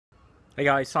Hey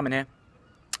guys, Simon here.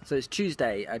 So it's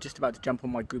Tuesday, just about to jump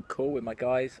on my group call with my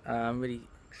guys. I'm really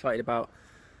excited about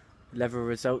the level of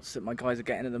results that my guys are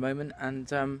getting at the moment, and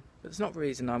that's not the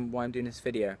reason why I'm doing this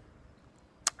video.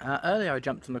 Earlier I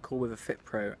jumped on a call with a Fit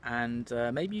Pro, and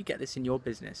maybe you get this in your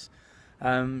business.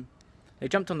 Um, they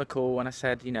jumped on the call and I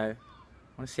said, I want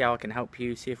to see how I can help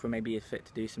you, see if we're maybe a fit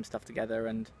to do some stuff together,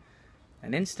 and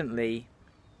instantly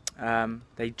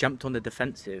they jumped on the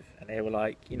defensive and they were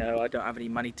like, I don't have any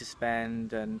money to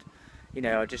spend, and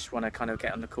I just want to kind of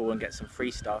get on the call and get some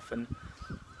free stuff. And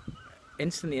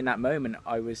instantly in that moment,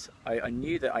 I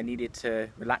knew that I needed to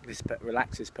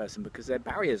relax this person because their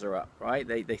barriers are up, right?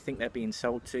 They think they're being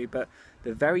sold to, but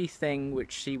the very thing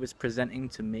which she was presenting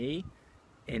to me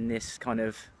in this kind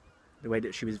of the way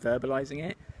that she was verbalizing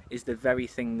it is the very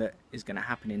thing that is going to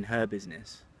happen in her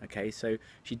business. Okay, so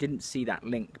she didn't see that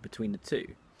link between the two.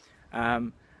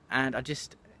 Um, and I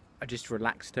just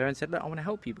relaxed her and said, look, I want to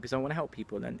help you because I want to help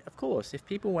people. And of course, if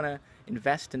people want to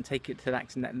invest and take it to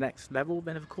that next level,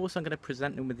 then of course I'm going to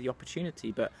present them with the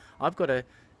opportunity. But I've got to,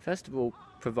 first of all,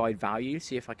 provide value,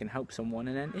 see if I can help someone.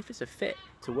 And then if it's a fit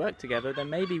to work together, then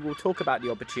maybe we'll talk about the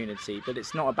opportunity. But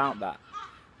it's not about that.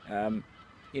 Um,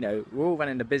 we're all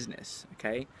running a business,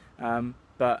 okay?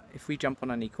 But if we jump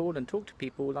on any call and talk to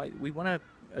people, like we want to,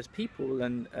 as people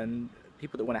and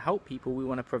people that want to help people, we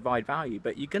want to provide value.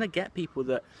 But you're going to get people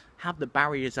that have the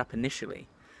barriers up initially,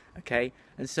 okay?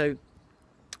 And so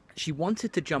she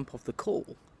wanted to jump off the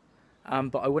call,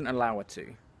 but I wouldn't allow her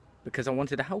to because I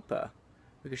wanted to help her.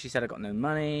 Because she said, I got no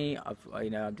money,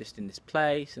 I'm just in this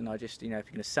place, and I just, if you're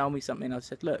going to sell me something, I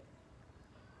said, look,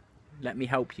 let me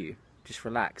help you. Just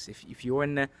relax. If you're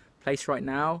in the place right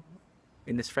now,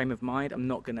 in this frame of mind, I'm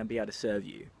not going to be able to serve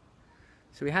you.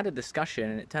 So we had a discussion,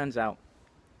 and it turns out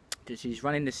that she's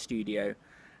running this studio,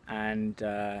 and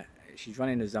she's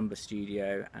running a Zumba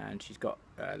studio, and she's got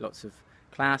lots of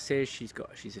classes. She's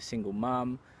a single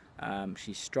mum.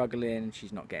 She's struggling.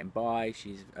 She's not getting by.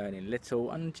 She's earning little,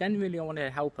 and genuinely I wanted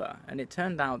to help her. And it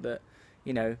turned out that,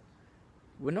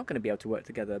 we're not going to be able to work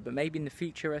together, but maybe in the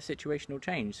future a situation will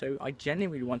change. So I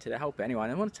genuinely wanted to help her anyway.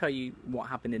 And I want to tell you what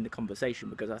happened in the conversation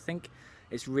because I think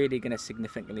it's really going to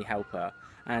significantly help her.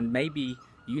 And maybe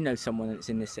you know someone that's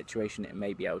in this situation that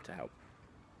may be able to help.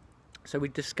 So we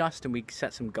discussed and we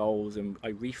set some goals, and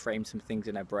I reframed some things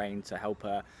in her brain to help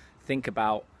her think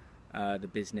about the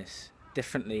business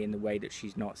differently in the way that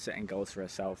she's not setting goals for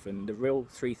herself, and the real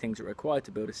three things that are required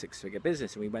to build a six-figure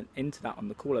business. And we went into that on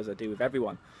the call, as I do with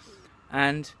everyone.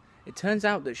 And it turns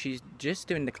out that she's just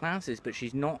doing the classes, but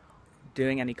she's not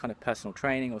doing any kind of personal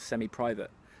training or semi-private.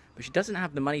 But she doesn't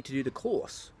have the money to do the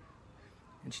course.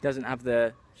 And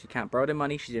she can't borrow the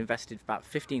money. She's invested about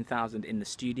 15,000 in the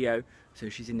studio. So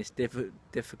she's in this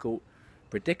difficult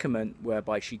predicament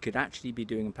whereby she could actually be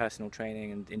doing personal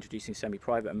training and introducing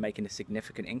semi-private and making a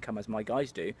significant income as my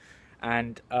guys do.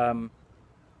 And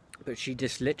but she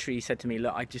just literally said to me,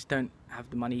 look, I just don't have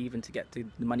the money even to get the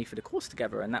money for the course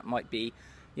together. And that might be,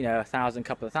 $1,000,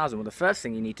 couple of thousand. Well, the first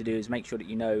thing you need to do is make sure that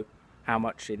you know how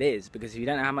much it is, because if you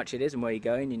don't know how much it is and where you're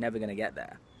going, you're never going to get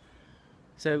there.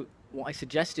 So what I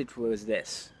suggested was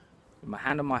this, with my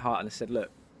hand on my heart, and I said,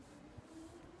 look,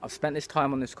 I've spent this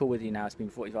time on this call with you now. It's been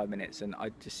 45 minutes, and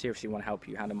I just seriously want to help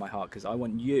you, hand on my heart, because I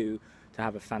want you to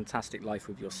have a fantastic life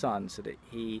with your son so that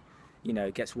he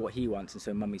gets what he wants, and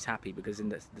so mummy's happy. Because in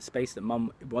the space that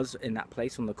mum was in that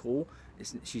place on the call,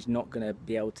 she's not going to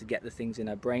be able to get the things in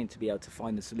her brain to be able to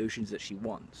find the solutions that she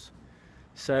wants.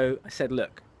 So I said,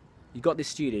 look, you got this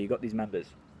studio, you got these members.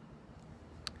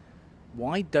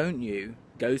 Why don't you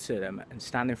go to them and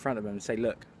stand in front of them and say,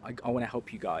 look, I want to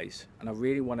help you guys, and I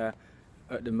really want to,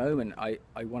 at the moment, I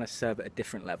want to serve at a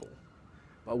different level.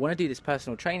 But I want to do this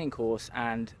personal training course,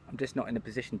 and I'm just not in a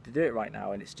position to do it right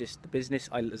now. And it's just the business,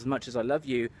 as much as I love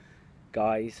you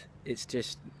guys, it's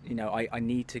just, I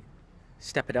need to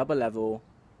step it up a level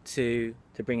to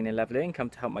bring in a level of income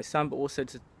to help my son, but also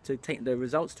to take the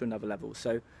results to another level.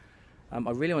 So I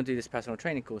really want to do this personal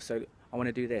training course. So I want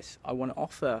to do this. I want to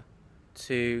offer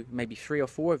to maybe 3 or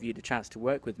 4 of you the chance to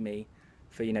work with me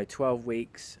for 12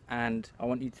 weeks, and I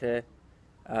want you to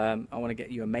I want to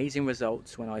get you amazing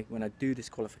results when I do this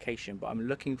qualification. But I'm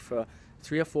looking for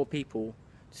 3 or 4 people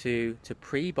to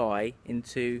pre-buy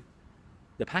into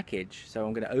the package. So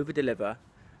I'm going to over deliver,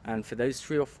 and for those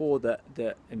 3 or 4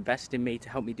 that invest in me to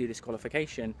help me do this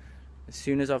qualification, as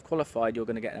soon as I've qualified, you're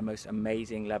going to get the most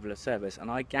amazing level of service.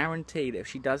 And I guarantee that if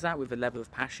she does that with the level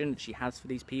of passion that she has for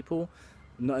these people,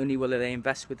 not only will they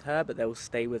invest with her, but they will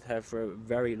stay with her for a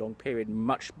very long period,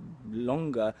 much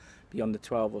longer beyond the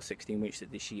 12 or 16 weeks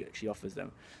that she offers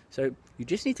them. So you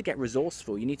just need to get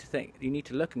resourceful. You need to think, you need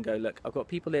to look and go, look, I've got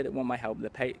people here that want my help.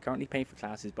 They're currently paying for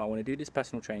classes, but I want to do this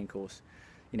personal training course.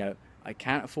 You know, I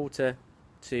can't afford to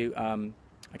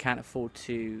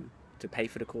pay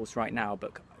for the course right now,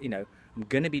 but you know, I'm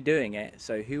going to be doing it.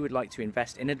 So who would like to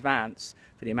invest in advance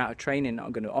for the amount of training that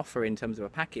I'm going to offer in terms of a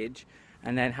package,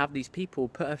 and then have these people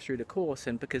put her through the course?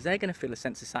 And because they're going to feel a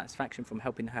sense of satisfaction from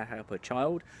helping her help her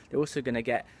child, they're also going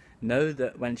to know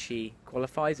that when she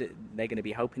qualifies, they're going to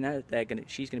be helping her.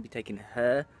 She's going to be taking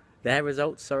their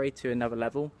results, to another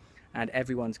level. And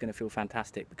everyone's going to feel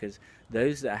fantastic, because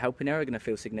those that are helping her are going to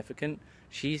feel significant.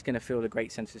 She's going to feel a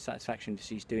great sense of satisfaction.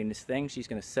 She's doing this thing. She's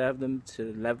going to serve them to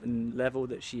a level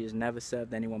that she has never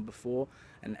served anyone before,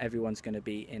 and everyone's going to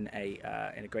be in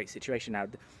a great situation. Now,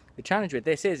 the challenge with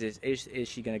this is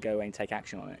she going to go away and take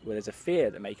action on it? Well, there's a fear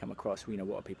that may come across. You know,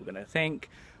 what are people going to think?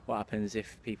 What happens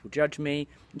if people judge me?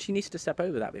 And she needs to step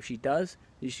over that. But if she does,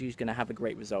 she's going to have a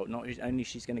great result. Not only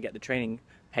she's going to get the training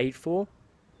paid for,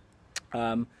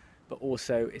 but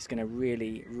also it's going to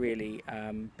really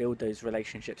build those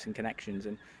relationships and connections.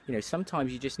 And you know,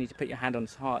 sometimes you just need to put your hand on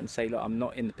his heart and say, look, I'm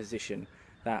not in the position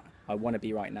that I want to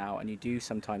be right now, and you do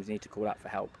sometimes need to call out for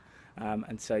help.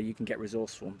 And so you can get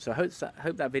resourceful. So I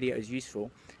hope that video is useful.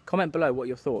 Comment below what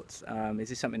your thoughts. Is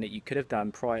this something that you could have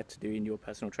done prior to doing your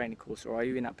personal training course, or are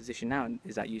you in that position now, and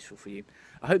is that useful for you?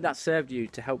 I hope that served you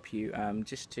to help you,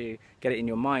 just to get it in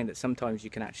your mind that sometimes you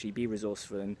can actually be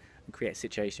resourceful and create a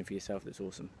situation for yourself that's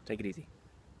awesome. Take it easy.